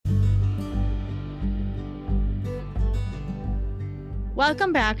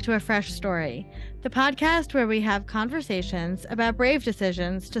Welcome back to A Fresh Story, the podcast where we have conversations about brave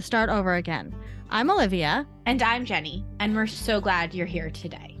decisions to start over again. I'm Olivia. And I'm Jenny, and we're so glad you're here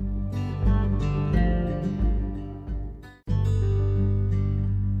today.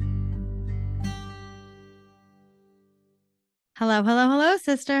 Hello, hello, hello,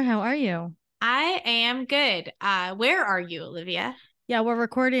 sister. How are you? I am good. Where are you, Olivia? Yeah, we're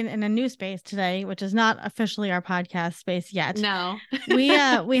recording in a new space today, which is not officially our podcast space yet. No. we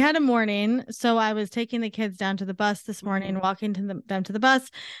had a morning, so I was taking the kids down to the bus this morning, walking to them to the bus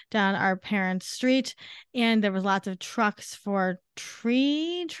down our parents' street, and there was lots of trucks for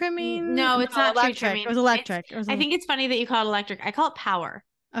tree trimming. No, it's not electric. tree trimming. It was electric. I think it's funny that you call it electric. I call it power.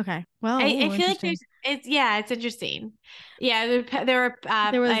 Okay. Well, I feel like it's interesting. Yeah, there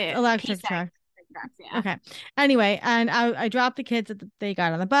was electric trucks. Yeah. Okay. Anyway, and I dropped the kids. They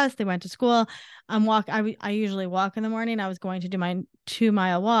got on the bus. They went to school. I usually walk in the morning. I was going to do my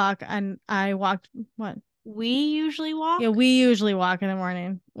 2-mile walk, and I walked. What? We usually walk? Yeah, we usually walk in the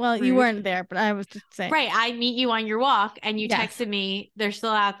morning. Well, rude. You weren't there, but I was just saying. Right. I meet you on your walk, and you texted me. They're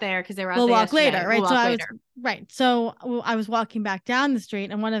still out there because they were out there. We'll walk later, right? So I was walking back down the street,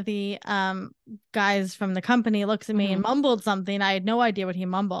 and one of the guys from the company looks at me and mumbled something. I had no idea what he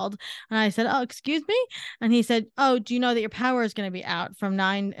mumbled, and I said, "Oh, excuse me," and he said, "Oh, do you know that your power is going to be out from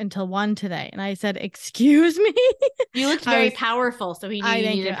 9 until 1 today?" And I said, "Excuse me." You looked very powerful, so he knew you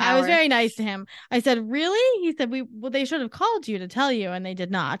needed power. I was very nice to him. I said, "Really?" He said, they should have called you to tell you, and they did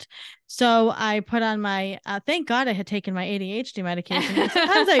not. So I put on my, thank God I had taken my ADHD medication.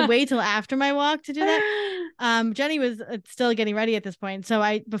 Sometimes I wait till after my walk to do that. Jenny was still getting ready at this point.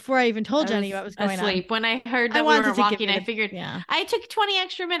 So before I even told Jenny what was going on. When I heard that we were walking, I figured I took 20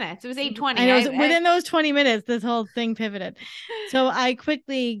 extra minutes. It was 8:20. I know, within those 20 minutes, this whole thing pivoted. So I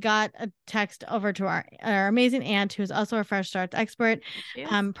quickly got a text over to our amazing aunt, who's also a Fresh Starts expert,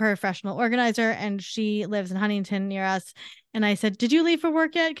 professional organizer, and she lives in Huntington near us. And I said, "Did you leave for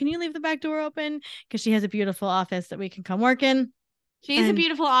work yet? Can you leave the back door open?" Because she has a beautiful office that we can come work in. She has a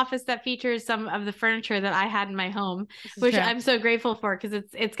beautiful office that features some of the furniture that I had in my home, which I'm so grateful for because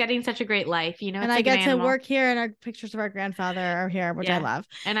it's getting such a great life, you know. And I get to work here, and our pictures of our grandfather are here, which I love.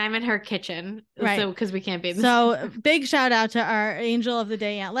 And I'm in her kitchen, right? So because we can't be. So big shout out to our angel of the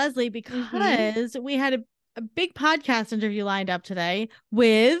day, Aunt Leslie, because we had a big podcast interview lined up today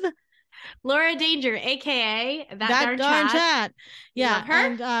with Laura Danger, aka that darn chat. Yeah,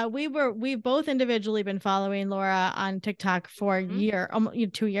 and we've both individually been following Laura on TikTok for a year,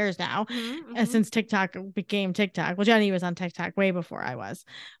 2 years now, since TikTok became TikTok. Well, Jenny was on TikTok way before I was.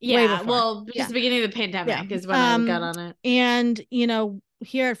 Yeah, well, just the beginning of the pandemic is when I got on it. And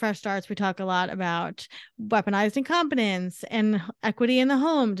here at Fresh Starts, we talk a lot about weaponized incompetence and equity in the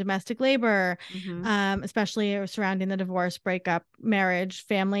home, domestic labor, especially surrounding the divorce, breakup, marriage,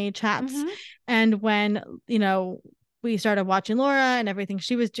 family chats. And when, we started watching Laura and everything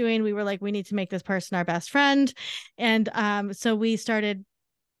she was doing, we were like, we need to make this person our best friend. And so we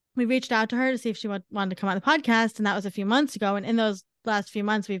reached out to her to see if she wanted to come on the podcast. And that was a few months ago. And in those last few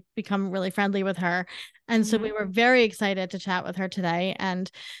months, we've become really friendly with her. And so we were very excited to chat with her today.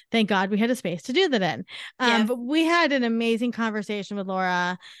 And thank God we had a space to do that in. But we had an amazing conversation with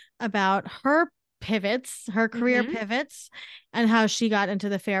Laura about her pivots, her career pivots, and how she got into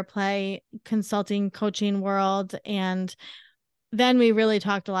the fair play consulting coaching world. And then we really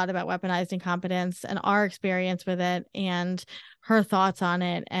talked a lot about weaponized incompetence and our experience with it and her thoughts on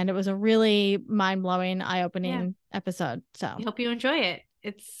it. And it was a really mind-blowing, eye-opening episode. So I hope you enjoy it.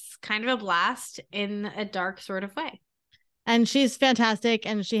 It's kind of a blast in a dark sort of way. And she's fantastic.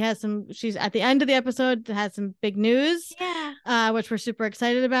 And she's at the end of the episode has some big news, which we're super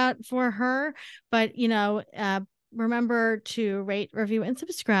excited about for her. But, remember to rate, review, and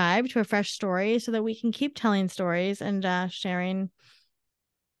subscribe to A Fresh Story so that we can keep telling stories and sharing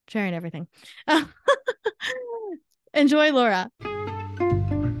everything. Enjoy, Laura.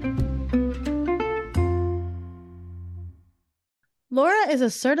 Laura is a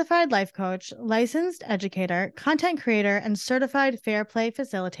certified life coach, licensed educator, content creator, and certified fair play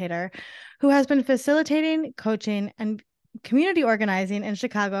facilitator who has been facilitating, coaching, and community organizing in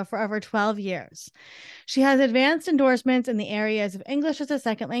Chicago for over 12 years. She has advanced endorsements in the areas of English as a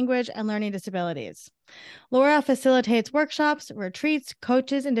second language and learning disabilities. Laura facilitates workshops, retreats,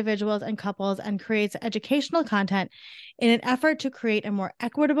 coaches individuals and couples, and creates educational content in an effort to create a more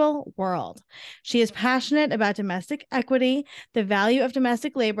equitable world. She is passionate about domestic equity, the value of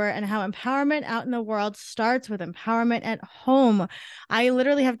domestic labor, and how empowerment out in the world starts with empowerment at home. I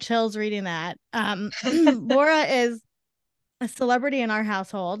literally have chills reading that. Laura is a celebrity in our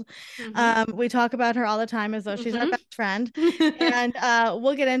household. We talk about her all the time as though she's our best friend, and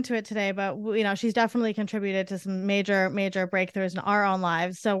we'll get into it today, but she's definitely contributed to some major breakthroughs in our own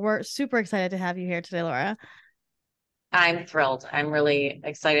lives. So we're super excited to have you here today, Laura. I'm thrilled. I'm really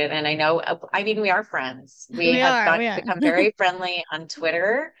excited. And I know, I mean, we are friends. We have become very friendly on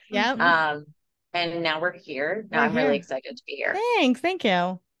Twitter. Yeah. And now we're here. Now I'm really excited to be here. Thanks. Thank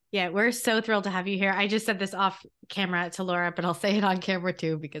you. Yeah, we're so thrilled to have you here. I just said this off camera to Laura, but I'll say it on camera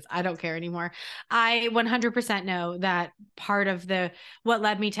too, because I don't care anymore. I 100% know that part of what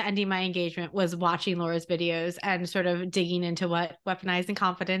led me to ending my engagement was watching Laura's videos and sort of digging into what weaponizing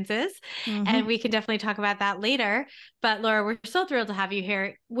confidence is. And we can definitely talk about that later. But Laura, we're so thrilled to have you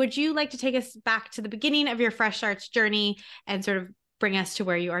here. Would you like to take us back to the beginning of your Fresh Starts journey and sort of bring us to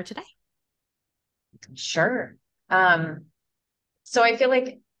where you are today? Sure. So I feel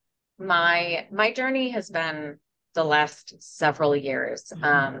like my journey has been the last several years.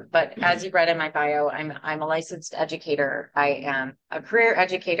 But as you read in my bio, I'm a licensed educator. I am a career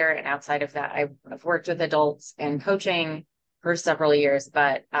educator. And outside of that, I've worked with adults and coaching for several years,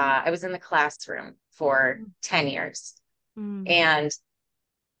 but I was in the classroom for 10 years and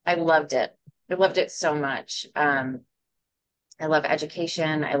I loved it. I loved it so much. I love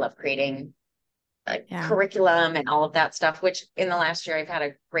education. I love creating curriculum and all of that stuff, which in the last year, I've had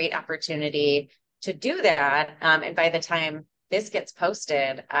a great opportunity to do that. And by the time this gets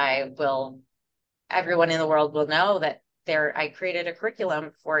posted, everyone in the world will know that I created a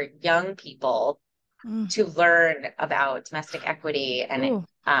curriculum for young people to learn about domestic equity and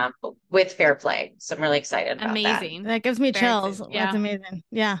with fair play. So I'm really excited about amazing. That gives me chills. That's amazing.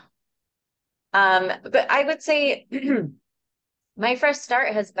 Yeah. But I would say my fresh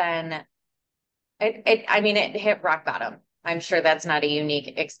start has been it hit rock bottom. I'm sure that's not a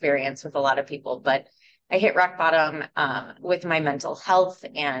unique experience with a lot of people, but I hit rock bottom with my mental health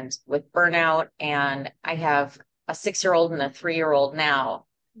and with burnout. And I have a 6-year-old and a 3-year-old now.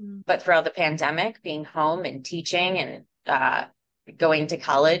 But throughout the pandemic, being home and teaching and going to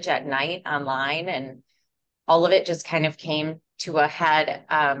college at night online, and all of it just kind of came to a head.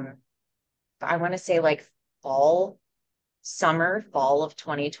 I want to say like fall of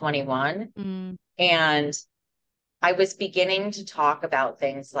 2021. And I was beginning to talk about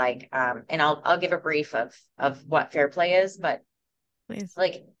things like, and I'll give a brief of what fair play is, but please,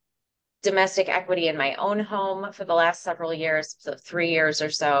 like domestic equity in my own home for the last several years, so 3 years or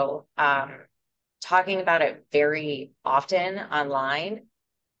so, talking about it very often online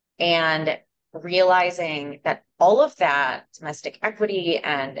and realizing that all of that domestic equity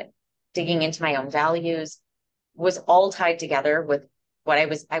and digging into my own values was all tied together with what I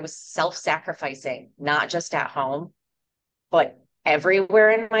was self-sacrificing, not just at home, but everywhere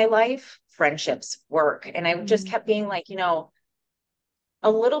in my life, friendships, work. And I just kept being like,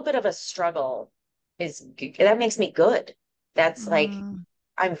 a little bit of a struggle that makes me good. That's like,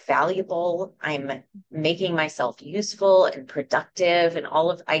 I'm valuable. I'm making myself useful and productive and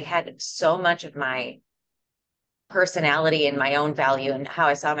I had so much of my personality and my own value and how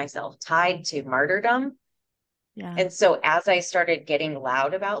I saw myself tied to martyrdom. Yeah. And so as I started getting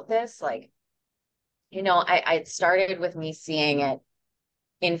loud about this, like, I started with me seeing it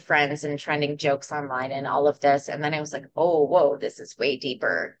in friends and trending jokes online and all of this. And then I was like, oh, whoa, this is way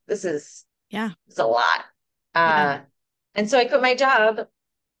deeper. It's a lot. And so I quit my job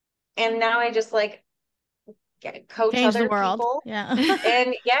and now I just like coach change other the world. people. Yeah.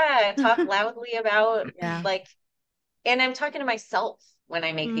 And talk loudly about like, and I'm talking to myself when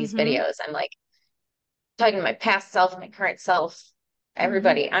I make these videos. I'm like talking to my past self, my current self,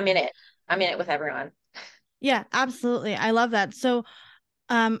 everybody. I'm in it with everyone. Yeah, absolutely. I love that. So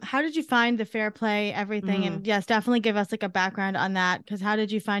how did you find the fair play, everything? And yes, definitely give us like a background on that. Because how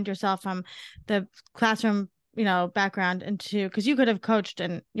did you find yourself from the classroom, background into, because you could have coached,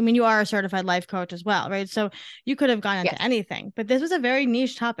 and I mean, you are a certified life coach as well, right? So you could have gone into anything, but this was a very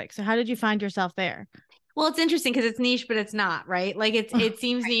niche topic. So how did you find yourself there? Well, it's interesting because it's niche, but it's not, right? Like it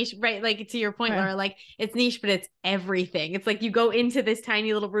seems niche, right? Like to your point, Laura, like it's niche, but it's everything. It's like you go into this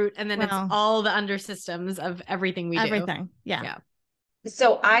tiny little root and then it's all the under systems of everything we do. Everything. Yeah.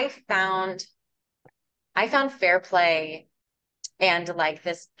 So I found fair play and like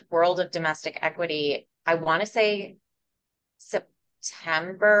this world of domestic equity, I want to say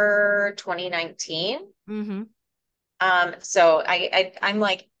September 2019. So I'm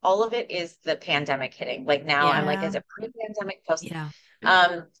like, all of it is the pandemic hitting. Like now I'm like, is it pre-pandemic, post?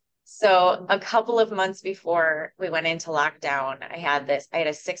 So a couple of months before we went into lockdown, I had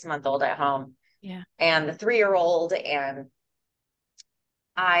a 6-month-old at home. And the 3-year-old, and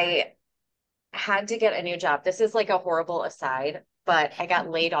I had to get a new job. This is like a horrible aside, but I got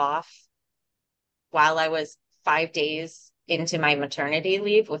laid off while I was 5 days into my maternity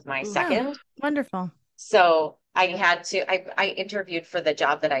leave with my second. Wonderful. So I interviewed for the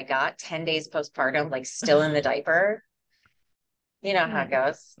job that I got 10 days postpartum, like still in the diaper. You know how it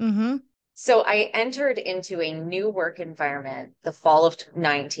goes. Mm-hmm. So I entered into a new work environment the fall of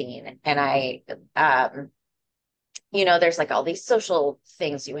 19, and there's like all these social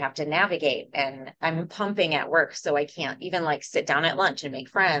things you have to navigate, and I'm pumping at work, so I can't even like sit down at lunch and make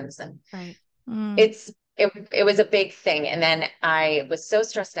friends. And Right. it was a big thing. And then I was so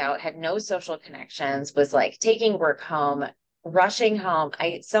stressed out, had no social connections, was like taking work home, rushing home.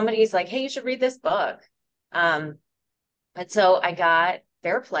 Somebody's like, hey, you should read this book. And so I got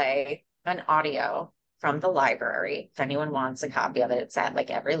Fair Play, an audio from the library. If anyone wants a copy of it, it's at like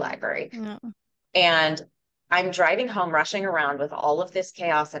every library. Yeah. And I'm driving home, rushing around with all of this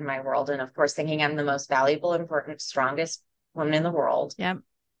chaos in my world. And of course, thinking I'm the most valuable, important, strongest woman in the world. Yep.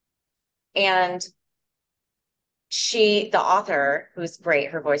 And the author, who's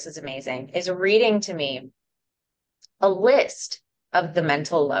great, her voice is amazing, is reading to me a list of the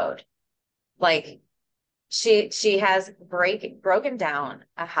mental load. Like she has broken down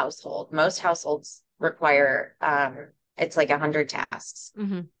a household. Most households require it's like 100 tasks.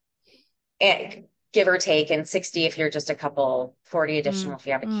 Mm-hmm. And give or take, and 60 if you're just a couple, 40 additional if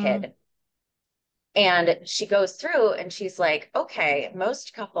you have a kid. And she goes through and she's like, okay,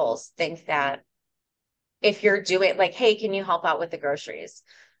 most couples think that if you're doing like, hey, can you help out with the groceries?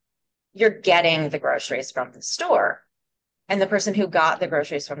 You're getting the groceries from the store. And the person who got the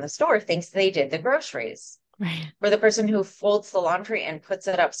groceries from the store thinks they did the groceries. Right. Or the person who folds the laundry and puts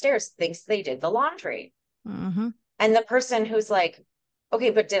it upstairs thinks they did the laundry. Mm-hmm. And the person who's like, okay,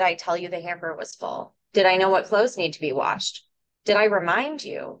 but did I tell you the hamper was full? Did I know what clothes need to be washed? Did I remind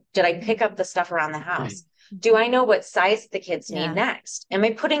you? Did I pick up the stuff around the house? Do I know what size the kids need next? Am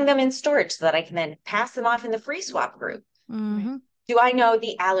I putting them in storage so that I can then pass them off in the free swap group? Mm-hmm. Do I know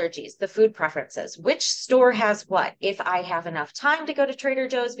the allergies, the food preferences? Which store has what? If I have enough time to go to Trader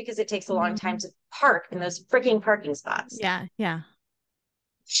Joe's because it takes a long time to park in those freaking parking spots. Yeah. Yeah.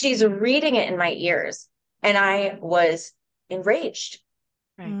 She's reading it in my ears, and I was enraged.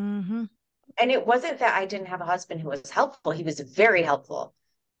 Right. Mm-hmm. And it wasn't that I didn't have a husband who was helpful. He was very helpful.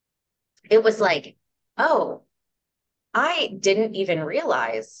 It was like, oh, I didn't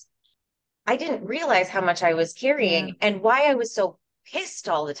realize how much I was carrying and why I was so pissed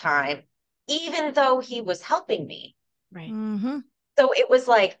all the time, even though he was helping me. Right. Mm-hmm. So it was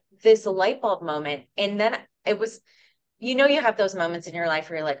like this light bulb moment. And then it was, you have those moments in your life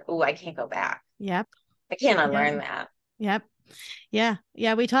where you're like, oh, I can't go back. Yep. I can't unlearn that. Yep. Yeah.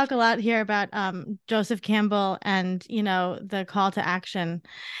 Yeah. We talk a lot here about Joseph Campbell and, the call to action.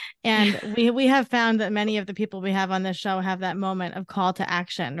 And we have found that many of the people we have on this show have that moment of call to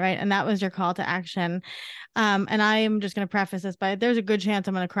action, right? And that was your call to action. And I am just going to preface this by there's a good chance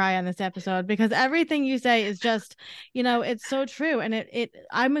I'm going to cry on this episode because everything you say is just, it's so true. And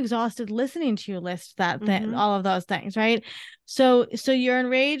I'm exhausted listening to you list that all of those things, right? So you're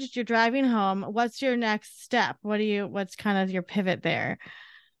enraged, you're driving home. What's your next step? What's kind of your pivot there?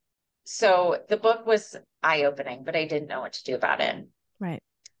 So the book was eye-opening, but I didn't know what to do about it. Right.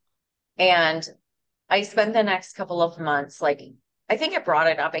 And I spent the next couple of months, like, I think I brought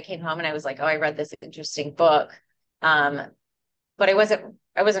it up. I came home and I was like, oh, I read this interesting book. But I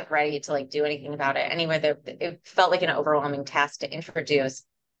wasn't ready to like do anything about it. Anyway, it felt like an overwhelming task to introduce.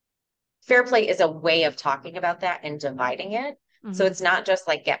 Fair play is a way of talking about that and dividing it. Mm-hmm. So it's not just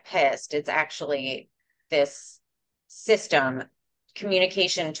like get pissed. It's actually this system,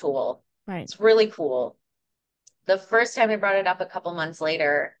 communication tool. Right. It's really cool. The first time I brought it up a couple months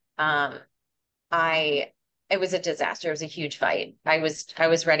later, it was a disaster. It was a huge fight. I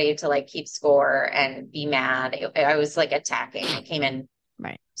was ready to like keep score and be mad. I was like attacking. I came in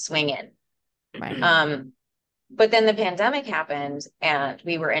swinging. Right. But then the pandemic happened and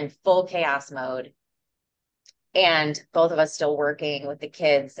we were in full chaos mode and both of us still working with the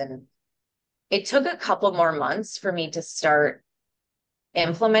kids. And it took a couple more months for me to start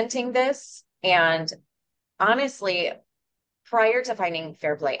implementing this. And honestly, prior to finding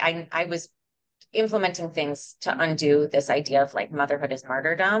Fair Play, I was implementing things to undo this idea of like motherhood is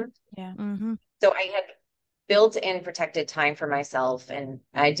martyrdom. Yeah. Mm-hmm. So I had built in protected time for myself, and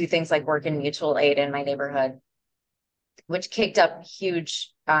I do things like work in mutual aid in my neighborhood, which kicked up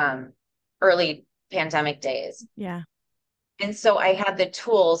huge early pandemic days. Yeah. And so I had the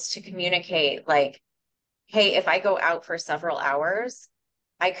tools to communicate like, hey, if I go out for several hours,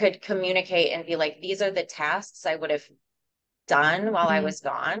 I could communicate and be like, these are the tasks I would have done while I was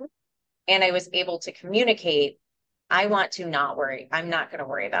gone. And I was able to communicate, I want to not worry. I'm not going to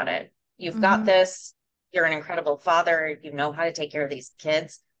worry about it. You've got this. You're an incredible father. You know how to take care of these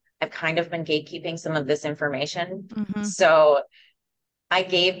kids. I've kind of been gatekeeping some of this information. So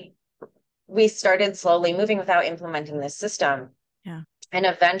we started slowly moving without implementing this system. Yeah. And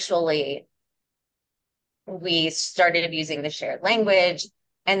eventually we started using the shared language.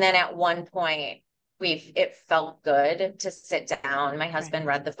 And then at one point it felt good to sit down. My husband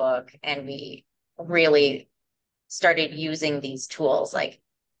read the book and we really started using these tools, like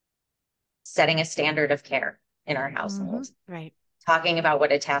setting a standard of care in our household, right? Talking about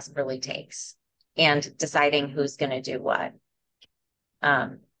what a task really takes and deciding who's going to do what.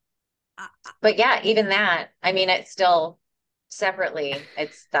 But yeah, even that, I mean, it's still separately,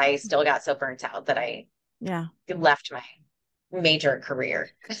 I still got so burnt out that I left my major career.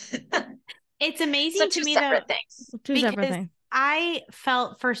 It's amazing to me though, two separate things. I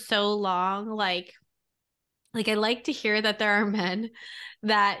felt for so long like I like to hear that there are men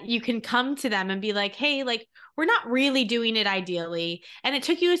that you can come to them and be like, hey, like, we're not really doing it ideally. And it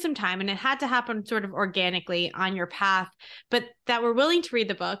took you some time and it had to happen sort of organically on your path, but that we're willing to read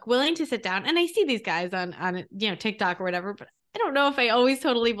the book, willing to sit down. And I see these guys on TikTok or whatever, but I don't know if I always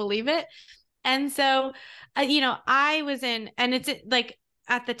totally believe it. And so, I was in, and it's like,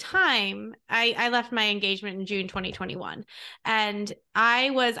 at the time, I left my engagement in June 2021. And I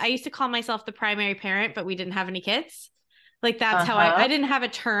used to call myself the primary parent, but we didn't have any kids. Like that's how I didn't have a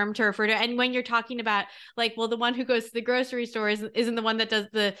term to refer to. And when you're talking about like, well, the one who goes to the grocery store isn't the one that does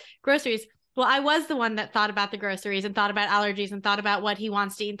the groceries. Well, I was the one that thought about the groceries and thought about allergies and thought about what he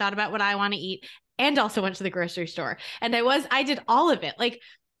wants to eat and thought about what I want to eat, and also went to the grocery store. And I did all of it. Like,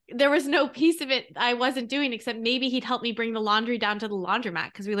 there was no piece of it I wasn't doing, except maybe he'd help me bring the laundry down to the laundromat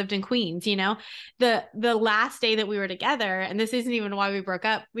because we lived in Queens, the last day that we were together. And this isn't even why we broke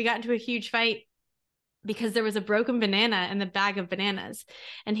up. We got into a huge fight because there was a broken banana in the bag of bananas.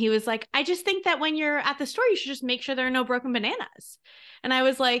 And he was like, I just think that when you're at the store, you should just make sure there are no broken bananas. And I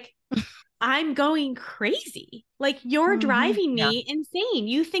was like, I'm going crazy. Like, you're driving me insane.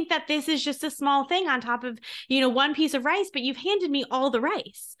 You think that this is just a small thing on top of, one piece of rice, but you've handed me all the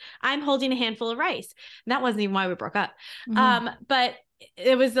rice. I'm holding a handful of rice. And that wasn't even why we broke up. But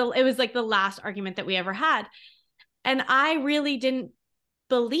it was like the last argument that we ever had. And I really didn't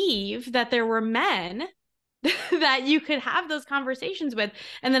believe that there were men that you could have those conversations with.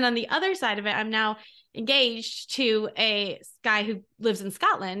 And then on the other side of it, I'm now engaged to a guy who lives in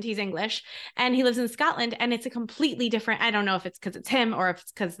Scotland. He's English and he lives in Scotland, and it's a completely different, I don't know if it's because it's him or if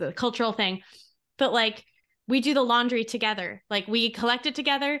it's because of the cultural thing, but like, we do the laundry together. Like, we collect it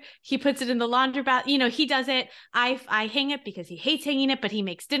together. He puts it in the laundry bath. He does it. I hang it because he hates hanging it, but he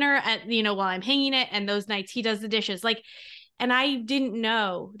makes dinner while I'm hanging it. And those nights he does the dishes. Like, and I didn't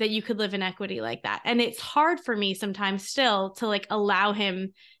know that you could live in equity like that. And it's hard for me sometimes still to like allow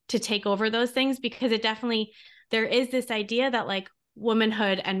him to take over those things, because there is this idea that like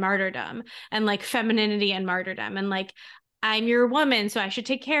womanhood and martyrdom and like femininity and martyrdom and like, I'm your woman, so I should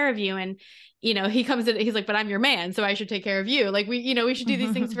take care of you. And, he comes in, he's like, but I'm your man, so I should take care of you. Like, we should do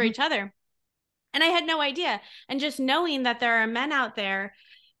these things for each other. And I had no idea. And just knowing that there are men out there,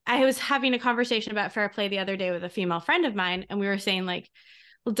 I was having a conversation about fair play the other day with a female friend of mine. And we were saying like,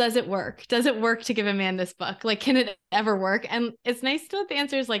 well, does it work? Does it work to give a man this book? Like, can it ever work? And it's nice to know the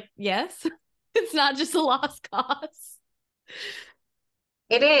answer is like, yes. It's not just a lost cause.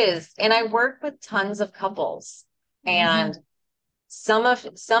 It is. And I work with tons of couples, and some of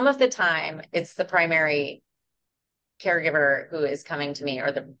the time it's the primary caregiver who is coming to me,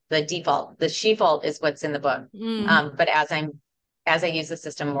 or the default, the she fault is what's in the book. But as I use the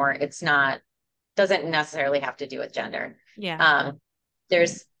system more, doesn't necessarily have to do with gender. Yeah.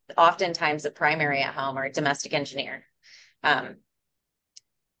 There's oftentimes a primary at home or a domestic engineer. And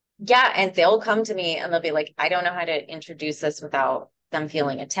they'll come to me and they'll be like, I don't know how to introduce this without them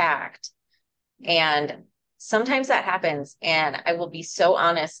feeling attacked. And sometimes that happens. And I will be so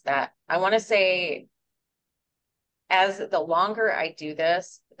honest that I want to say, as the longer I do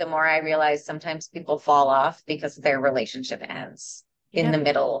this, the more I realize sometimes people fall off because their relationship ends in the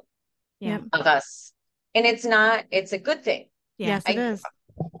middle of us. And it's a good thing. Yes, it is.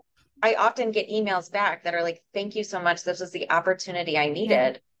 I often get emails back that are like, thank you so much. This was the opportunity I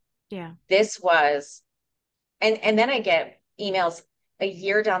needed. Yeah. This was, and then I get emails a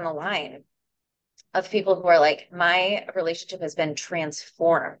year down the line of people who are like, my relationship has been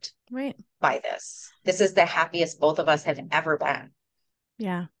transformed by this. This is the happiest both of us have ever been.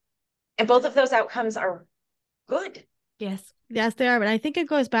 Yeah. And both of those outcomes are good. Yes. Yes, they are. But I think it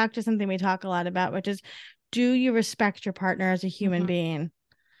goes back to something we talk a lot about, which is, do you respect your partner as a human being?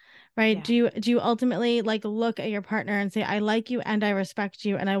 right? Yeah. Do you ultimately like look at your partner and say, I like you and I respect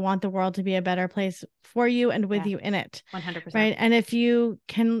you and I want the world to be a better place for you and with you in it, 100%. right? And if you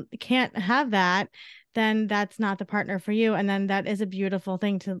can't have that, then that's not the partner for you. And then that is a beautiful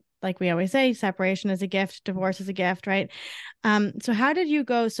thing to, like we always say, separation is a gift, divorce is a gift, right? So how did you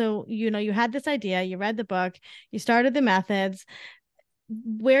go? So, you had this idea, you read the book, you started the methods.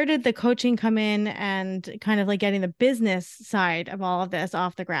 Where did the coaching come in and kind of like getting the business side of all of this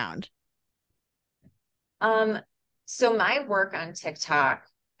off the ground? So my work on TikTok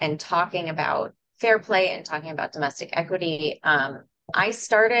and talking about fair play and talking about domestic equity,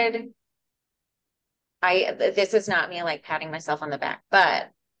 this is not me like patting myself on the back, but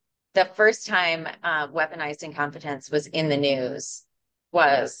the first time weaponized incompetence was in the news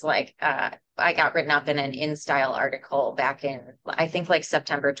was like I got written up in an InStyle article back in, I think, like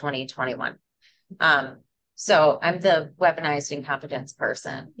September 2021. So I'm the weaponized incompetence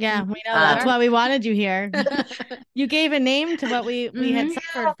person. Yeah, we know that's why we wanted you here. You gave a name to what we had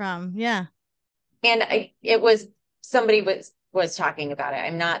suffered from. Yeah. And somebody was talking about it.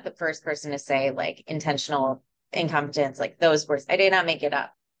 I'm not the first person to say like intentional incompetence, like those words. I did not make it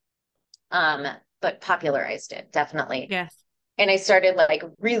up. But popularized it, definitely. Yes. And I started like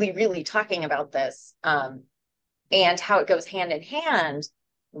really, really talking about this, and how it goes hand in hand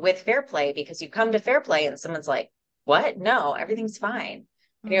with fair play, because you come to fair play and someone's like, what? No, everything's fine.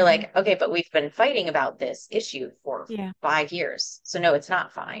 And you're like, okay, but we've been fighting about this issue for 5 years. So no, it's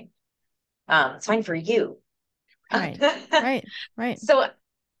not fine. It's fine for you. Right. Right. So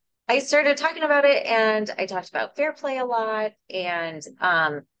I started talking about it, and I talked about fair play a lot, and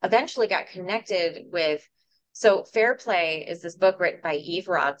eventually got connected with, so Fair Play is this book written by Eve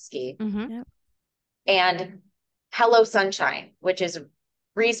Rodsky, Yep. and Hello Sunshine, which is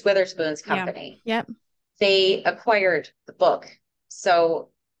Reese Witherspoon's company. Yep. They acquired the book. So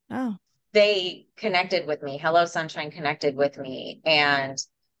Oh, they connected with me. Hello Sunshine connected with me. And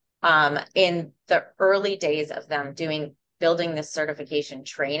in the early days of them building this certification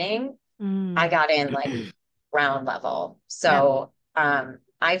training, I got in like ground level. So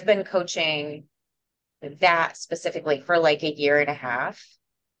I've been coaching that specifically for like a year and a half.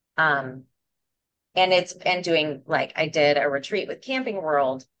 And doing, like, I did a retreat with Camping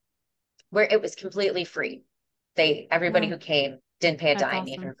World where it was completely free. Everybody who came didn't pay a dime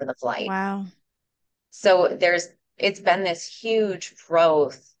even for the flight. Wow. So it's been this huge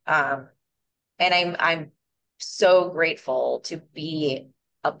growth. And I'm so grateful to be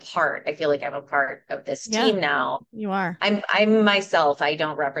a part. I feel like I'm a part of this team now. You are. I'm myself. I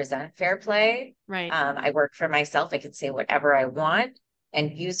don't represent fair play. Right. I work for myself. I can say whatever I want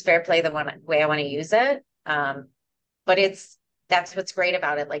and use fair play the way I want to use it. But that's what's great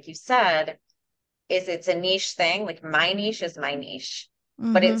about it. Like you said, is it's a niche thing. Like my niche is my niche,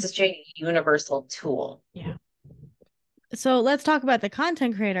 but it's such a universal tool. Yeah. So let's talk about the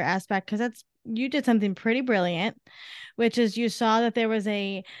content creator aspect, because you did something pretty brilliant, which is you saw that there was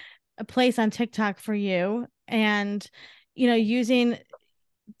a place on TikTok for you, and using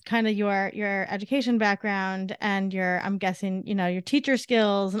kind of your education background and I'm guessing your teacher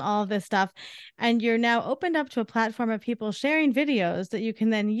skills and all of this stuff, and you're now opened up to a platform of people sharing videos that you can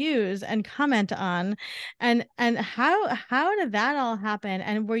then use and comment on. And how did that all happen?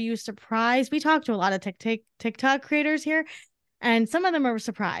 And were you surprised? We talked to a lot of TikTok creators here, and some of them are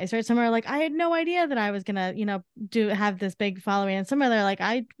surprised, right? Some are like, I had no idea that I was gonna have this big following, and some of them are like,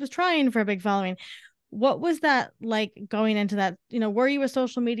 I was trying for a big following. What was that like going into that? Were you a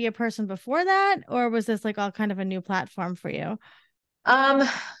social media person before that, or was this like all kind of a new platform for you? I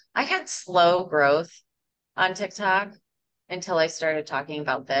had slow growth on TikTok until I started talking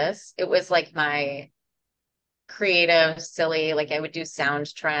about this. It was like my creative, silly, like I would do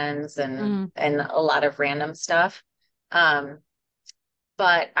sound trends and a lot of random stuff.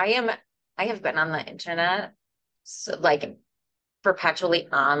 But I have been on the internet, so like perpetually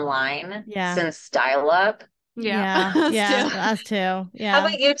online since dial-up. Us too. How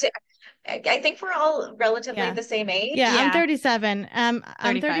about you two? I think we're all relatively the same age. I'm 37. 35.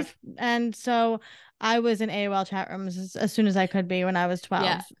 I'm 30, and so I was in AOL chat rooms as soon as I could be when I was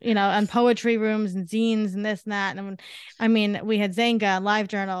 12. And poetry rooms and zines and this and that. And I mean, we had Zanga,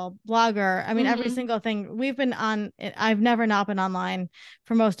 LiveJournal, Blogger. I mean, every single thing we've been on. I've never not been online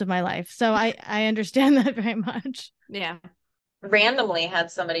for most of my life, so I understand that very much. Yeah. Randomly had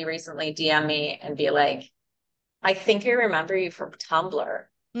somebody recently DM me and be like, I think I remember you from Tumblr.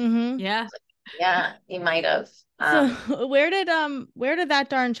 Yeah. Yeah, you might have. So where did that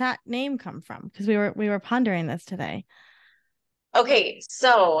darn chat name come from? Because we were pondering this today. Okay,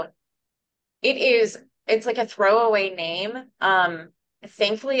 so it's like a throwaway name.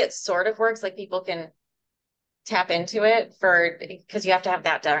 thankfully it sort of works. Like people can tap into it because you have to have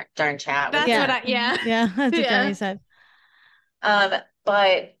that darn chat. That's Yeah. what I, yeah. Yeah, that's what Yeah. Jenny said.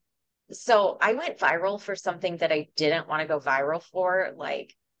 But so I went viral for something that I didn't want to go viral for,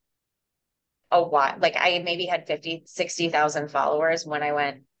 like a while. Like I maybe had 50, 60,000 followers when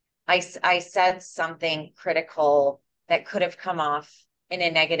I said something critical that could have come off in a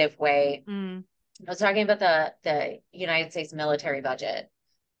negative way. Mm. I was talking about the United States military budget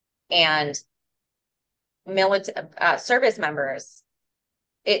and service members.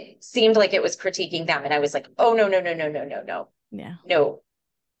 It seemed like it was critiquing them, and I was like, "Oh no, no, no, no, no, no, no, Yeah. no!"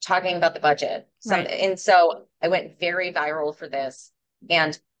 Talking about the budget. Right. And so I went very viral for this,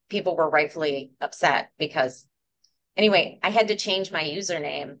 and people were rightfully upset because anyway, I had to change my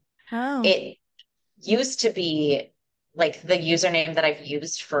username. Oh. It used to be like the username that I've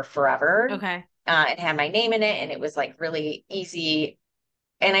used for forever. Okay. It had my name in it, and it was like really easy.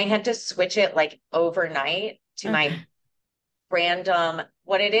 And I had to switch it like overnight to my random.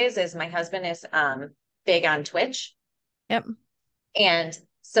 What it is my husband is big on Twitch. Yep. And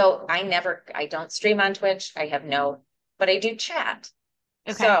so I don't stream on Twitch. But I do chat.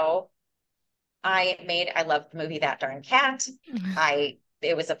 Okay. So I love the movie That Darn Cat.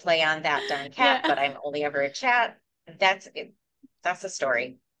 It was a play on That Darn Cat, Yeah. but I'm only ever a chat. That's it. That's the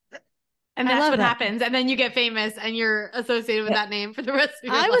story. And I that's love what that. happens. And then you get famous and you're associated with that name for the rest of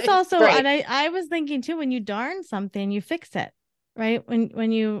your life. I was also, Right. and I was thinking too, when you darn something, you fix it, right?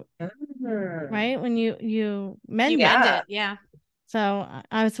 When you, right? When you mend You it. mend it. Yeah. So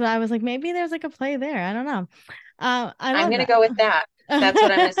I was like, maybe there's like a play there. I don't know. I'm going to go with that. That's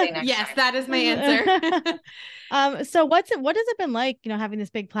what I'm going to say next Yes, time. that is my answer. So what has it been like, having this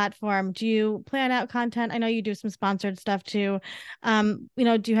big platform? Do you plan out content? I know you do some sponsored stuff too. Do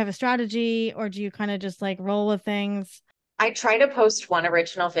you have a strategy, or do you kind of just like roll with things? I try to post one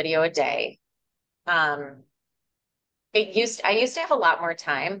original video a day. I used to have a lot more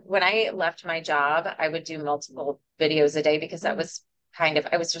time. When I left my job, I would do multiple videos a day because that was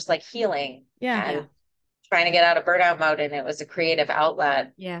I was just like healing and trying to get out of burnout mode, and it was a creative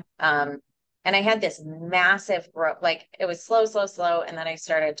outlet. Yeah. And I had this massive growth, like it was slow, slow, slow. And then I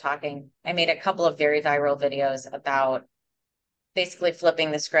started talking. I made a couple of very viral videos about basically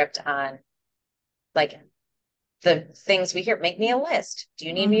flipping the script on like the things we hear. Make me a list. Do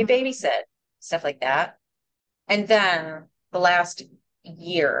you need me to babysit? Stuff like that. And then the last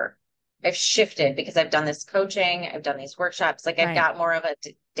year, I've shifted because I've done this coaching, I've done these workshops, like I've got more of a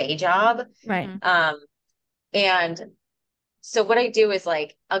day job. Right. And so what I do is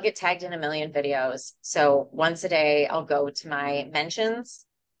like, I'll get tagged in a million videos. So once a day, I'll go to my mentions.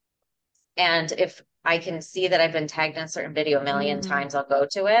 And if I can see that I've been tagged in a certain video a million times, I'll go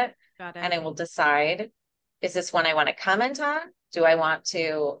to it. Got it. And I will decide, is this one I want to comment on? Do I want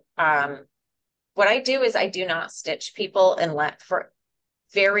to, what I do is I do not stitch people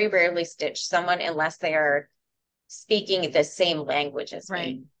very rarely stitch someone unless they are speaking the same language as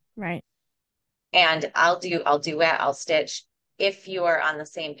me. Right. And I'll do it. I'll stitch if you are on the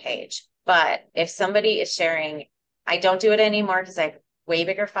same page. But if somebody is sharing, I don't do it anymore because I have way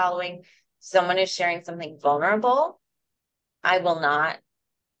bigger following. Someone is sharing something vulnerable, I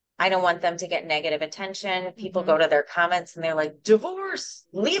don't want them to get negative attention. People go to their comments and they're like, divorce,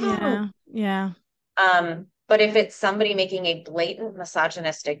 leave them. Yeah. But if it's somebody making a blatant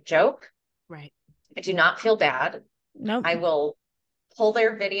misogynistic joke, right, I do not feel bad. Nope. I will pull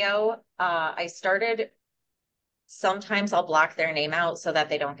their video. Sometimes I'll block their name out so that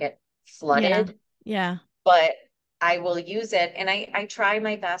they don't get flooded. Yeah. But I will use it. And I try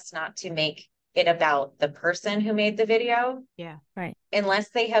my best not to make it about the person who made the video. Yeah. Right. Unless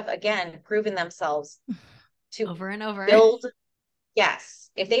they have, again, proven themselves to over and over build. Yes.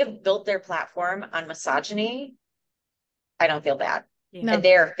 If they have built their platform on misogyny, I don't feel bad. No. And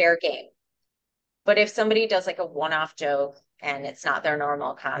they're fair game. But if somebody does like a one-off joke and it's not their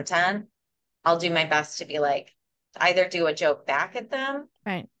normal content, I'll do my best to be like, either do a joke back at them,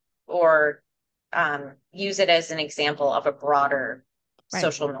 right, or use it as an example of a broader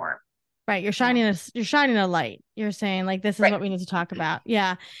social norm. Right. You're shining a light. You're saying like, this is what we need to talk about.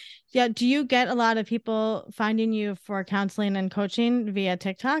 Yeah. Yeah. Do you get a lot of people finding you for counseling and coaching via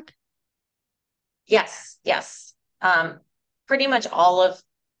TikTok? Yes. Pretty much all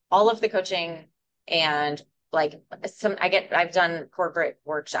of the coaching, and like I've done corporate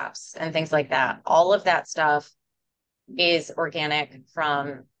workshops and things like that. All of that stuff is organic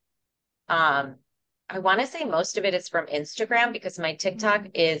from, I want to say most of it is from Instagram, because my TikTok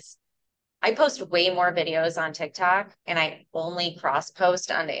I post way more videos on TikTok, and I only cross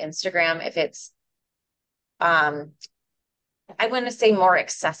post onto Instagram if it's, I I want to say more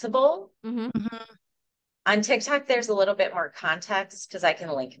accessible. Mm-hmm. On TikTok, there's a little bit more context because I can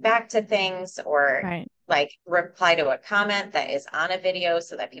link back to things or Right. like reply to a comment that is on a video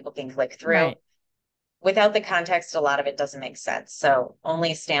so that people can click through. Right. Without the context, a lot of it doesn't make sense. So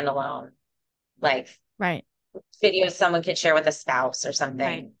only standalone, like Right. videos someone could share with a spouse or something.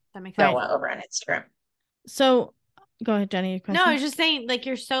 Right. That makes go sense. over on Instagram. So go ahead, Jenny. Your question? No, I was just saying, like,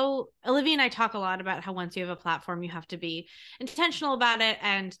 Olivia and I talk a lot about how once you have a platform, you have to be intentional about it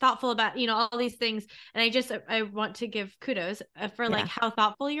and thoughtful about, all these things. And I want to give kudos for like how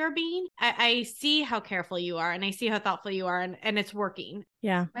thoughtful you're being. I see how careful you are and I see how thoughtful you are and it's working.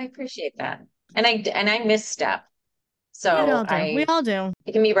 Yeah. I appreciate that. And I misstep. So we all do.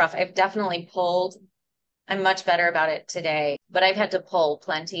 It can be rough. I've definitely pulled. I'm much better about it today, but I've had to pull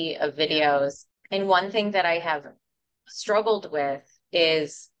plenty of videos. Yeah. And one thing that I have struggled with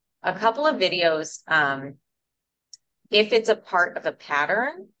is a couple of videos. If it's a part of a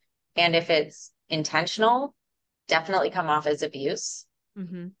pattern and if it's intentional, definitely come off as abuse.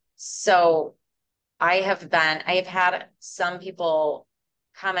 Mm-hmm. So I have had some people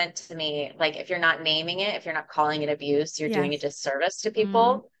comment to me, like, if you're not naming it, if you're not calling it abuse, you're doing a disservice to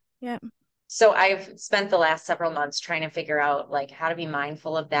people. Yeah. So I've spent the last several months trying to figure out like how to be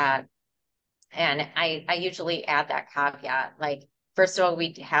mindful of that. And I usually add that caveat, like, first of all,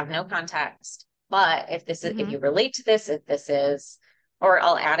 we have no context, but if this is, if you relate to this, if this is, or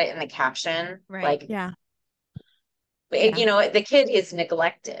I'll add it in the caption, like, the kid is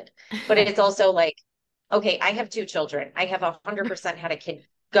neglected, but it's also like, okay, I have 2 children. I have 100% had a kid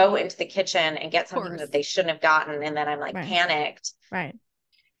go into the kitchen and get something that they shouldn't have gotten. And then I'm like panicked. Right.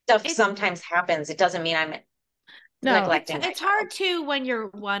 Stuff sometimes happens. It doesn't mean I'm neglecting. It's hard too when you're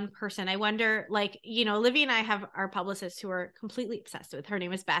one person. I wonder, like, Olivia and I have our publicist who are completely obsessed with. Her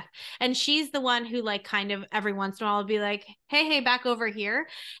name is Beth. And she's the one who like kind of every once in a while will be like, hey, back over here.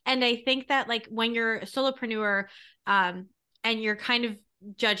 And I think that like when you're a solopreneur and you're kind of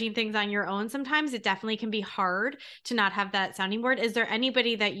judging things on your own, sometimes it definitely can be hard to not have that sounding board. Is there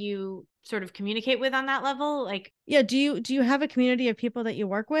anybody that you sort of communicate with on that level? Like, yeah. Do you have a community of people that you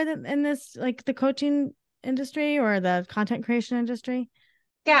work with in this, like the coaching industry or the content creation industry?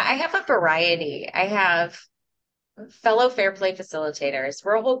 Yeah, I have a variety. I have fellow Fair Play facilitators.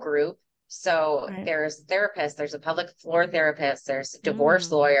 We're a whole group. So there's therapists, there's a pelvic floor therapist, there's a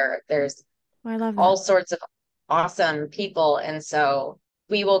divorce lawyer, there's I love all sorts of awesome people. And so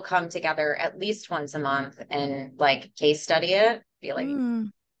we will come together at least once a month and like case study it, be like,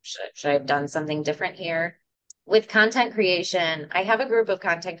 should I have done something different here? With content creation, I have a group of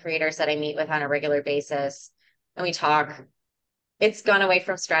content creators that I meet with on a regular basis and we talk. It's gone away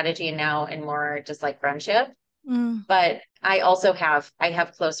from strategy and now and more just like friendship. But I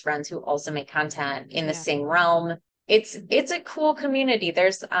have close friends who also make content in the same realm. It's a cool community.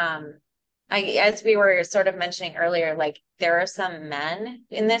 There's as we were sort of mentioning earlier, like there are some men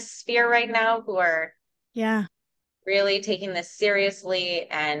in this sphere right now who are really taking this seriously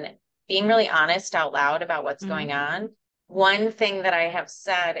and being really honest out loud about what's going on. One thing that I have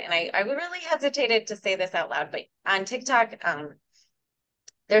said, and I really hesitated to say this out loud, but on TikTok,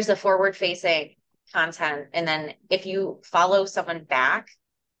 there's a forward facing content. And then if you follow someone back,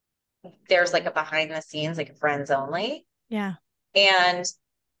 there's like a behind the scenes, like friends only. Yeah. And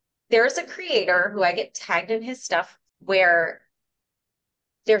there's a creator who I get tagged in his stuff where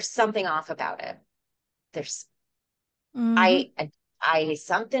there's something off about it. There's,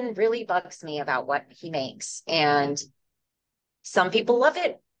 something really bugs me about what he makes. And some people love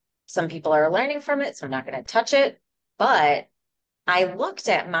it. Some people are learning from it. So I'm not going to touch it. But I looked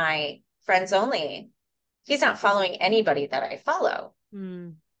at my friends only. He's not following anybody that I follow.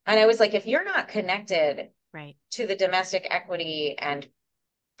 And I was like, if you're not connected to the domestic equity and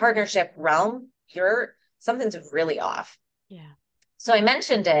partnership realm, something's really off. Yeah. So I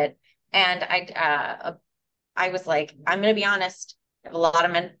mentioned it and I was like, I'm going to be honest. I have a lot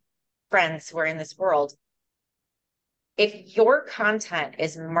of men friends who are in this world. If your content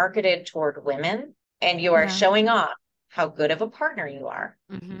is marketed toward women and you are showing off how good of a partner you are,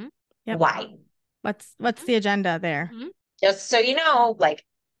 why? What's the agenda there? Just so you know, like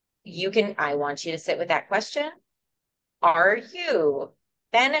I want you to sit with that question. Are you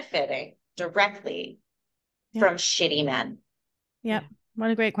benefiting directly from shitty men? Yep.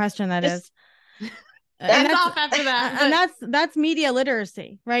 What a great question that is. That's off after that. And that's media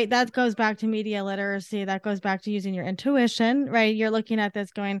literacy, right? That goes back to media literacy. That goes back to using your intuition, right? You're looking at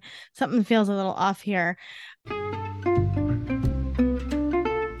this going, something feels a little off here.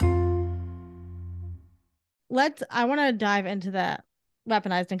 I want to dive into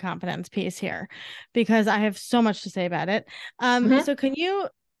weaponized incompetence piece here, because I have so much to say about it. So can you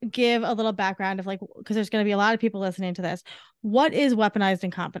give a little background of, like, because there's going to be a lot of people listening to this. What is weaponized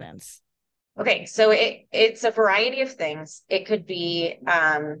incompetence? Okay, so it's a variety of things. It could be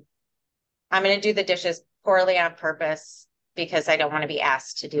I'm going to do the dishes poorly on purpose because I don't want to be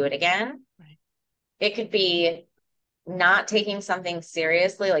asked to do it again. Right. It could be not taking something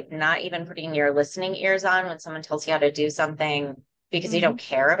seriously, like not even putting your listening ears on when someone tells you how to do something because you don't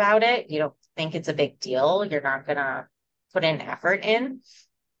care about it. You don't think it's a big deal. You're not going to put in effort in.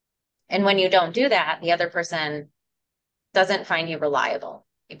 And when you don't do that, the other person doesn't find you reliable.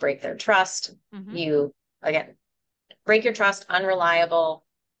 You break their trust. You, again, break your trust, unreliable.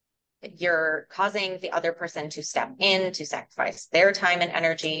 You're causing the other person to step in, to sacrifice their time and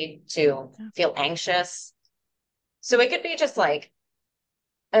energy, to feel anxious. So it could be just like,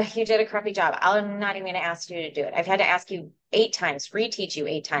 you did a crappy job. I'm not even going to ask you to do it. I've had to ask you 8 times, reteach you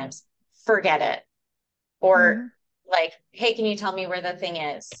 8 times. Forget it. Or like, hey, can you tell me where the thing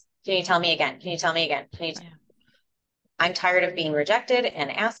is? Can you tell me again? Can you tell me again? I'm tired of being rejected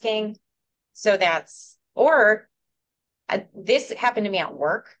and asking. So this happened to me at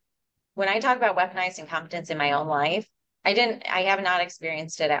work. When I talk about weaponized incompetence in my own life, I have not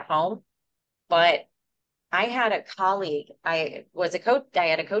experienced it at home, but I had a colleague, I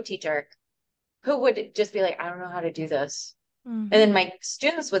had a co-teacher who would just be like, I don't know how to do this. And then my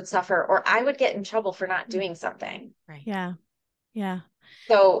students would suffer, or I would get in trouble for not doing something. Right. Yeah. Yeah.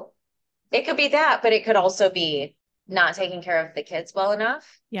 So it could be that, but it could also be not taking care of the kids well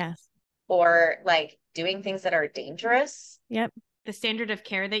enough. Yes. Or like doing things that are dangerous. Yep. The standard of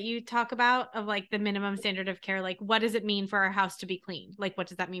care that you talk about, of like the minimum standard of care, like what does it mean for our house to be clean? Like, what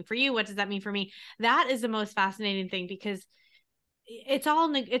does that mean for you? What does that mean for me? That is the most fascinating thing, because it's all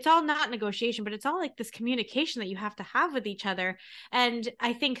not negotiation, but it's all like this communication that you have to have with each other. And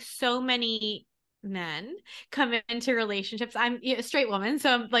I think so many men come into relationships. I'm a straight woman,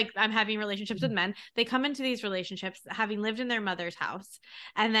 so I'm having relationships with men. They come into these relationships having lived in their mother's house,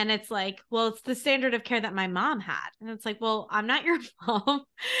 and then it's like, well, it's the standard of care that my mom had, and it's like, well, I'm not your mom.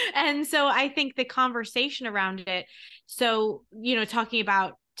 And so I think the conversation around it, so talking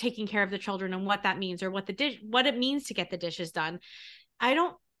about taking care of the children and what that means, or what it means to get the dishes done.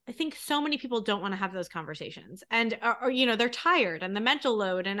 I think so many people don't want to have those conversations, and or they're tired, and the mental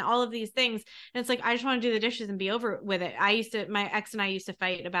load and all of these things. And it's like, I just want to do the dishes and be over with it. My ex and I used to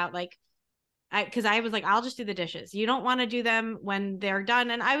fight about because I was like, I'll just do the dishes. You don't want to do them when they're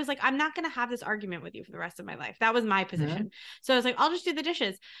done. And I was like, I'm not going to have this argument with you for the rest of my life. That was my position. So I was like, I'll just do the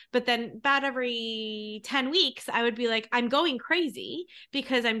dishes. But then about every 10 weeks, I would be like, I'm going crazy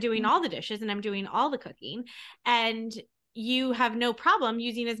because I'm doing all the dishes and I'm doing all the cooking. And you have no problem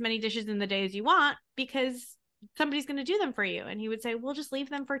using as many dishes in the day as you want because somebody's going to do them for you. And he would say, well, just leave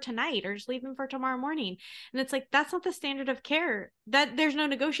them for tonight, or just leave them for tomorrow morning. And it's like, that's not the standard of care. That there's no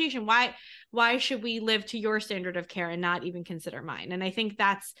negotiation. Why should we live to your standard of care and not even consider mine? And I think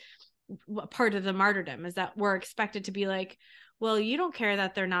that's part of the martyrdom, is that we're expected to be like, well, you don't care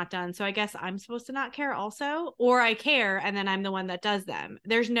that they're not done, so I guess I'm supposed to not care also, or I care and then I'm the one that does them.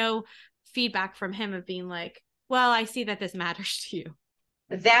 There's no feedback from him of being like, well, I see that this matters to you.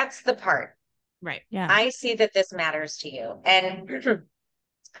 That's the part. Right. Yeah. I see that this matters to you. And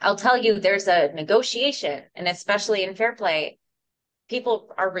I'll tell you, there's a negotiation, and especially in fair play, people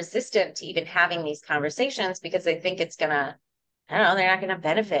are resistant to even having these conversations because they think it's gonna, I don't know, they're not gonna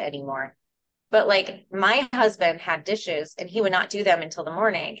benefit anymore. But like, my husband had dishes and he would not do them until the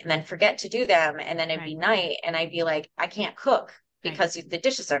morning and then forget to do them. And then it'd be night and I'd be like, I can't cook because the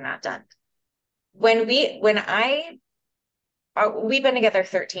dishes are not done. We've been together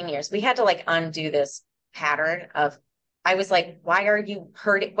 13 years. We had to like undo this pattern of, I was like, why are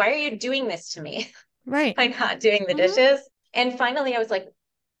you doing this to me? Right. By not doing the dishes. And finally I was like,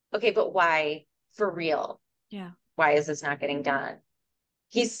 okay, but why, for real? Yeah. Why is this not getting done?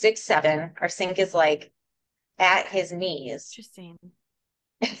 He's 6'7". Our sink is like at his knees. Interesting.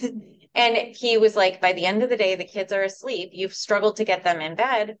 And he was like, by the end of the day, the kids are asleep. You've struggled to get them in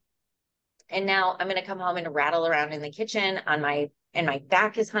bed. And now I'm going to come home and rattle around in the kitchen and my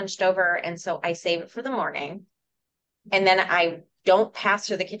back is hunched over. And so I save it for the morning. And then I don't pass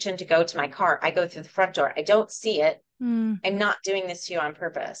through the kitchen to go to my car. I go through the front door. I don't see it. I'm not doing this to you on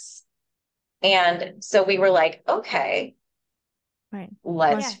purpose. And so we were like, okay,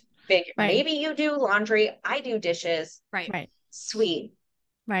 let's figure, maybe you do laundry. I do dishes. Right. Sweet.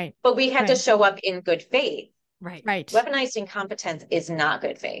 Right. But we had to show up in good faith. Right. Weaponized incompetence is not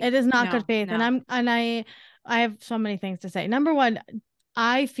good faith. It is not good faith. No. And I have so many things to say. Number one,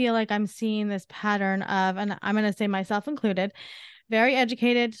 I feel like I'm seeing this pattern of, and I'm going to say myself included, very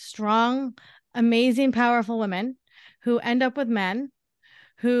educated, strong, amazing, powerful women who end up with men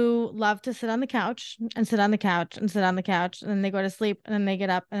who love to sit on the couch and sit on the couch and sit on the couch. And then they go to sleep and then they get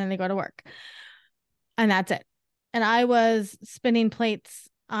up and then they go to work. And that's it. And I was spinning plates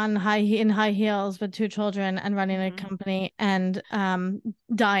on high heels with 2 children and running a company and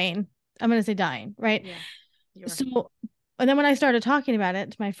dying. I'm going to say dying, right? Yeah. So, and then when I started talking about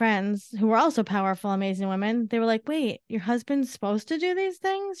it to my friends who were also powerful, amazing women, they were like, wait, your husband's supposed to do these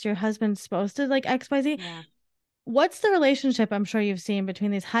things? Your husband's supposed to like XYZ? Yeah. What's the relationship I'm sure you've seen between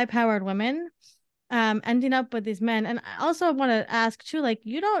these high-powered women ending up with these men? And I also want to ask too, like,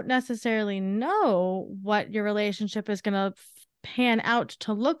 you don't necessarily know what your relationship is going to pan out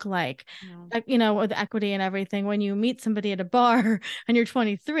to look like, with equity and everything when you meet somebody at a bar and you're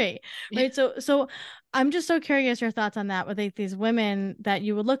 23, right? So I'm just so curious your thoughts on that with like these women that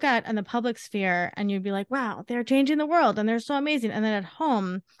you would look at in the public sphere and you'd be like, wow, they're changing the world and they're so amazing. And then at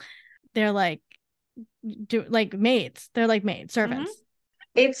home, they're like, maids. They're like maids, servants.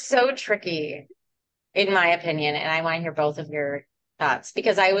 It's so tricky, in my opinion, and I want to hear both of your thoughts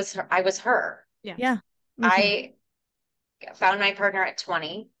because I was her. Yeah. I found my partner at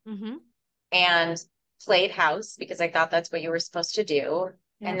 20 and played house because I thought that's what you were supposed to do.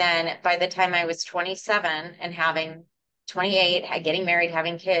 Yeah. And then by the time I was 27 and having 28, getting married,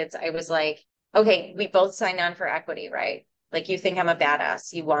 having kids, I was like, okay, we both signed on for equity, right? Like you think I'm a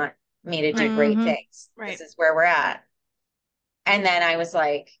badass. You want me to do great things. Right. This is where we're at. And then I was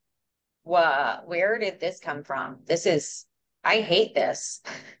like, where did this come from? I hate this.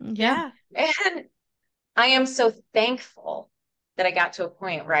 Yeah. And I am so thankful that I got to a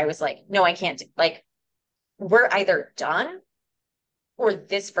point where I was like, no, I can't like, we're either done or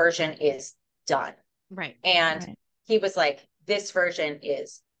this version is done. Right. And he was like, this version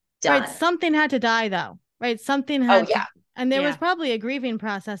is done. Right. Something had to die though, right? Something had to, and there was probably a grieving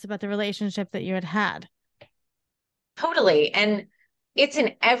process about the relationship that you had. Totally. And it's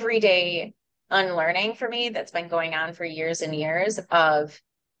an everyday unlearning for me that's been going on for years and years of,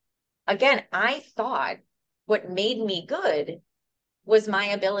 again, I thought what made me good was my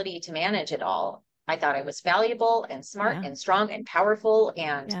ability to manage it all. I thought I was valuable and smart and strong and powerful.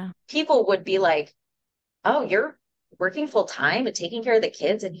 And people would be like, oh, you're working full time and taking care of the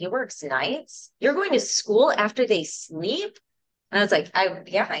kids and he works nights. You're going to school after they sleep. And I was like, I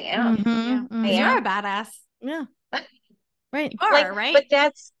am. You're a badass. Yeah. Right. You are, right?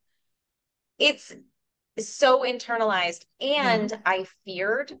 But it's so internalized. And I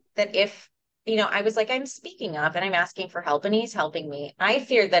feared that if, I was like, I'm speaking up and I'm asking for help and he's helping me. I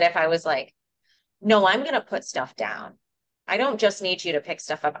feared that if I was like, no, I'm going to put stuff down. I don't just need you to pick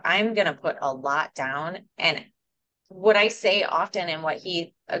stuff up. I'm going to put a lot down. And what I say often and what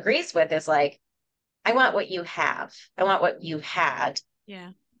he agrees with is like, I want what you have. I want what you had.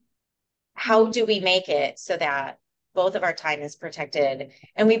 Yeah. How do we make it so that both of our time is protected?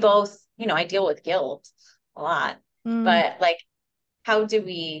 And we both, I deal with guilt a lot, but like, how do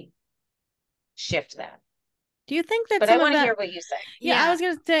we shift that? Do you think that? But I want to hear what you say. Yeah, I was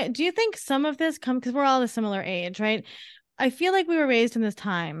going to say, do you think some of this because we're all a similar age, right? I feel like we were raised in this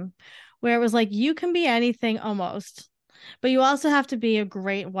time where it was like, you can be anything almost, but you also have to be a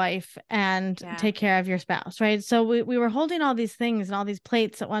great wife and take care of your spouse, right? So we were holding all these things and all these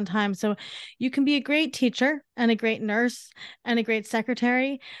plates at one time. So you can be a great teacher and a great nurse and a great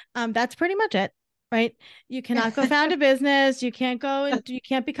secretary. That's pretty much it. Right. You cannot go found a business. You can't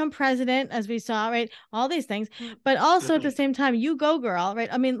become president, as we saw, right? All these things. But also at the same time, you go, girl, right?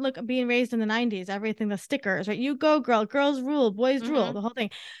 I mean, look, being raised in the 90s, everything, the stickers, right? You go, girl, girls rule, boys rule, the whole thing.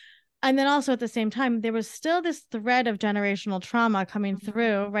 And then also at the same time, there was still this thread of generational trauma coming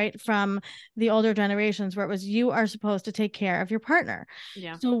through, right? From the older generations where it was, you are supposed to take care of your partner.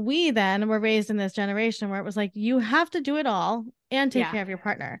 Yeah. So we then were raised in this generation where it was like, you have to do it all and take care of your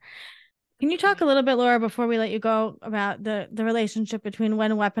partner. Can you talk a little bit, Laura, before we let you go, about the relationship between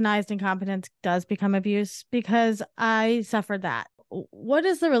when weaponized incompetence does become abuse? Because I suffered that. What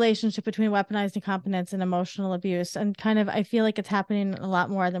is the relationship between weaponized incompetence and emotional abuse? And kind of, I feel like it's happening a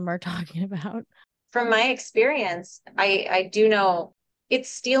lot more than we're talking about. From my experience, I do know it's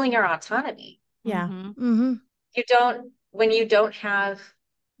stealing your autonomy. Yeah. When you don't have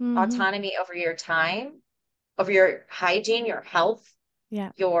autonomy over your time, over your hygiene, your health,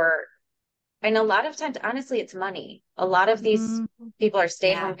 and a lot of times, honestly, it's money. A lot of these people are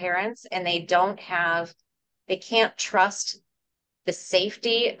stay-at-home parents and they can't trust the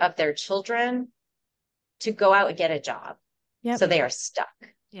safety of their children to go out and get a job. So they are stuck.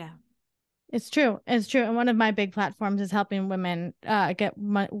 Yeah. It's true. It's true. And one of my big platforms is helping women get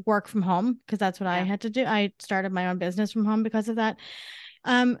work from home, because that's what I had to do. I started my own business from home because of that.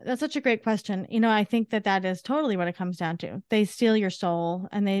 That's such a great question. I think that is totally what it comes down to. They steal your soul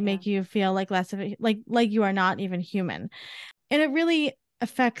and they make you feel like less of a, like you are not even human. And it really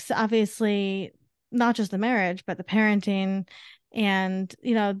affects, obviously, not just the marriage, but the parenting and,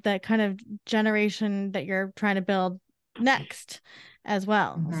 the kind of generation that you're trying to build next as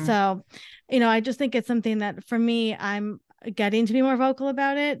well. Mhm. So, I just think it's something that for me, I'm getting to be more vocal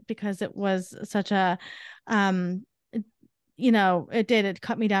about it, because it was such a, it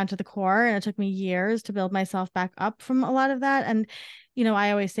cut me down to the core, and it took me years to build myself back up from a lot of that. And,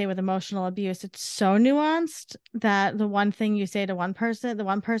 I always say with emotional abuse, it's so nuanced that the one thing you say to one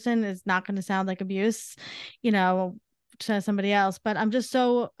person is not going to sound like abuse, to somebody else. But I'm just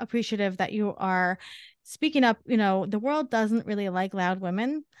so appreciative that you are speaking up. The world doesn't really like loud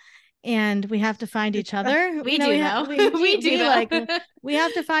women, and we have to find each other. We do though. We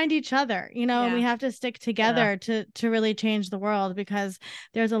have to find each other, and we have to stick together to really change the world, because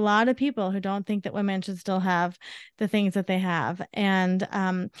there's a lot of people who don't think that women should still have the things that they have.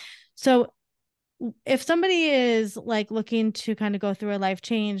 And so if somebody is like looking to kind of go through a life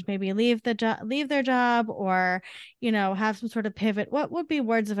change, maybe leave their job, or have some sort of pivot, what would be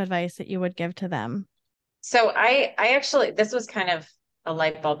words of advice that you would give to them? So I actually, this was kind of a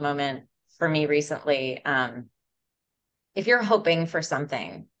light bulb moment for me recently. If you're hoping for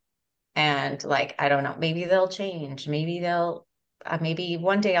something and like, I don't know, maybe they'll change, maybe maybe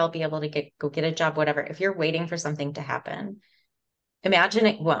one day I'll be able to go get a job, whatever. If you're waiting for something to happen, imagine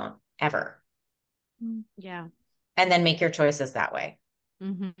it won't ever. Yeah. And then make your choices that way.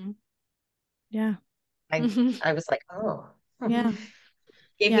 Mm-hmm. Yeah. I was like, oh, yeah.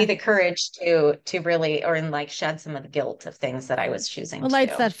 Gave me the courage to really, or in like shed some of the guilt of things that I was choosing It to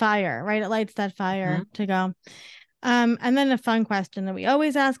lights do. that fire, right? It lights that fire to go. And then a fun question that we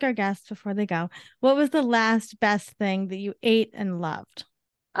always ask our guests before they go: what was the last best thing that you ate and loved?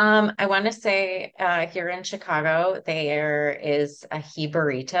 I want to say here in Chicago, there is a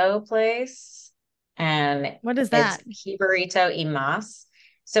Jibarito place, and what is that? It's Jibarito y Mas.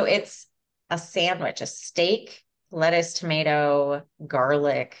 So it's a sandwich, a steak, lettuce, tomato,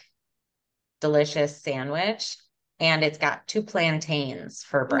 garlic, delicious sandwich. And it's got 2 plantains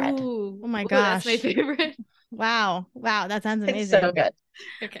for bread. Ooh, oh my gosh. That's my favorite. Wow. That sounds amazing. It's so good.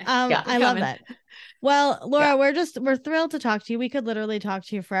 Okay. I love that. Well, Laura, we're thrilled to talk to you. We could literally talk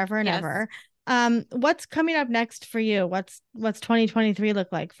to you forever and ever. What's coming up next for you? What's 2023 look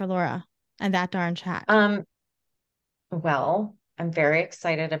like for Laura and That Darn Chat? Well, I'm very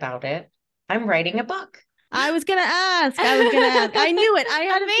excited about it. I'm writing a book. I was gonna ask. I knew it. I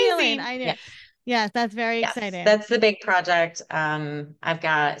had a feeling. I knew. Yes, that's very exciting. That's the big project. I've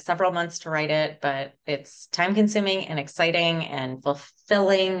got several months to write it, but it's time consuming and exciting and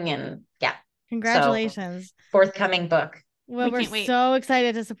fulfilling, and congratulations. So, forthcoming book. Well, we're so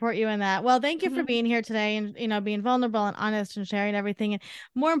excited to support you in that. Well, thank you for being here today and, being vulnerable and honest and sharing everything. And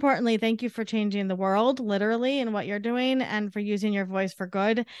more importantly, thank you for changing the world, literally, in what you're doing, and for using your voice for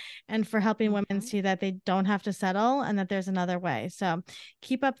good, and for helping women see that they don't have to settle and that there's another way. So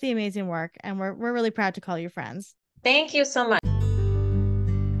keep up the amazing work. And we're really proud to call you friends. Thank you so much.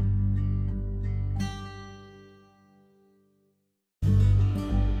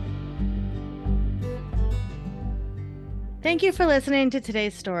 Thank you for listening to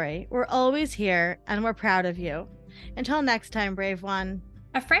today's story. We're always here, and we're proud of you. Until next time, brave one.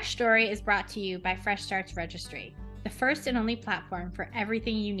 A Fresh Story is brought to you by Fresh Starts Registry, the first and only platform for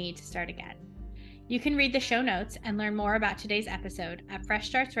everything you need to start again. You can read the show notes and learn more about today's episode at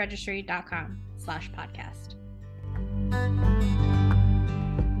freshstartsregistry.com/podcast.